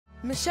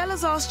Michele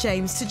has asked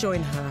James to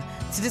join her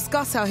to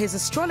discuss how his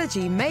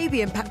astrology may be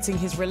impacting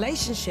his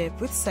relationship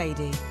with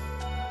Sadie.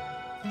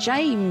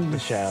 James.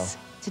 Michele.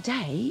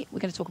 Today, we're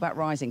going to talk about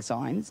rising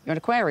signs. You're an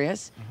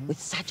Aquarius with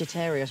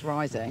Sagittarius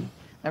rising.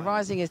 Now,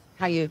 rising is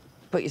how you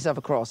put yourself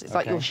across. It's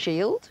like your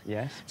shield.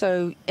 Yes.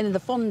 So, in the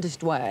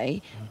fondest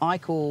way, I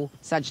call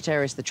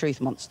Sagittarius the truth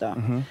monster.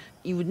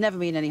 You would never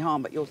mean any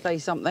harm, but you'll say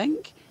something,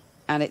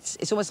 and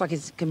it's almost like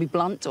it can be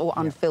blunt or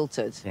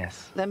unfiltered.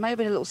 Yes. There may have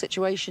been a little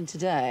situation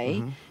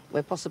today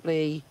where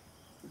possibly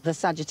the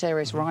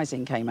Sagittarius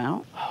rising came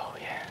out. Oh,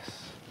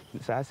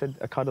 yes. So I said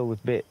a cuddle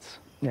with bits.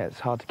 Yeah, it's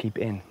hard to keep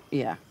in.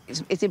 Yeah.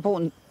 It's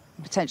important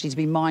potentially to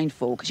be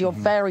mindful because you're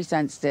very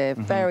sensitive,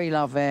 very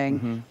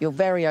loving, you're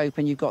very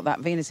open, you've got that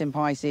Venus in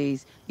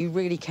Pisces, you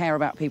really care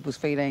about people's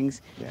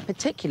feelings,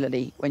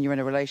 particularly when you're in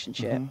a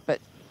relationship. But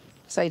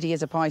Sadie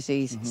is a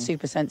Pisces,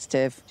 super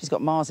sensitive. She's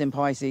got Mars in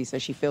Pisces, so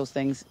she feels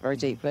things very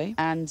deeply.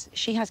 And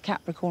she has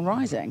Capricorn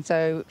rising,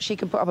 so she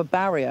can put up a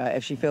barrier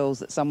if she feels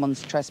that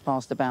someone's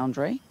trespassed a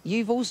boundary.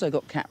 You've also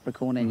got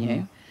Capricorn in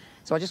you.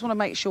 So I just want to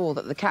make sure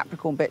that the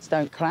Capricorn bits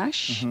don't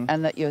clash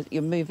and that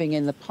you're moving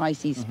in the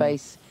Pisces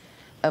space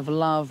of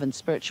love and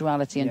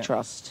spirituality and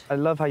trust. I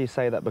love how you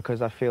say that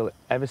because I feel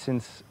ever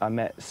since I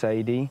met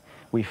Sadie,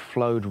 we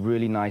flowed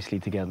really nicely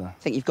together.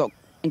 I think you've got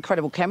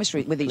incredible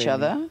chemistry with each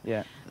other.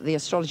 Yeah. The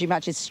astrology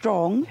match is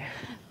strong,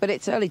 but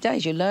it's early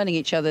days. You're learning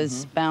each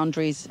other's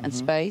boundaries and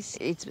space.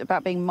 It's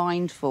about being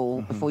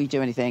mindful before you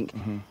do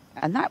anything.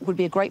 And that would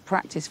be a great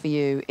practice for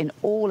you in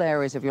all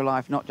areas of your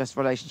life, not just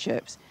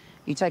relationships.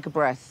 You take a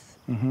breath.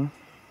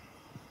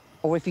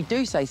 Or if you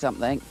do say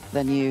something,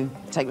 then you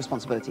take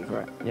responsibility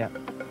for it. Yeah.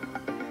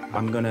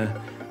 I'm gonna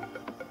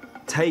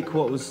take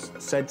what was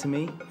said to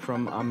me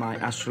from my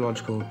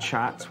astrological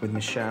chat with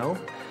Michele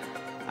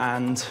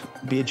and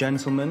be a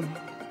gentleman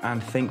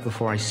and think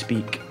before I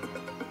speak.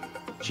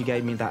 She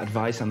gave me that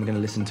advice. I'm gonna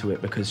listen to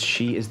it because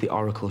she is the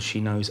oracle. She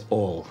knows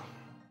all.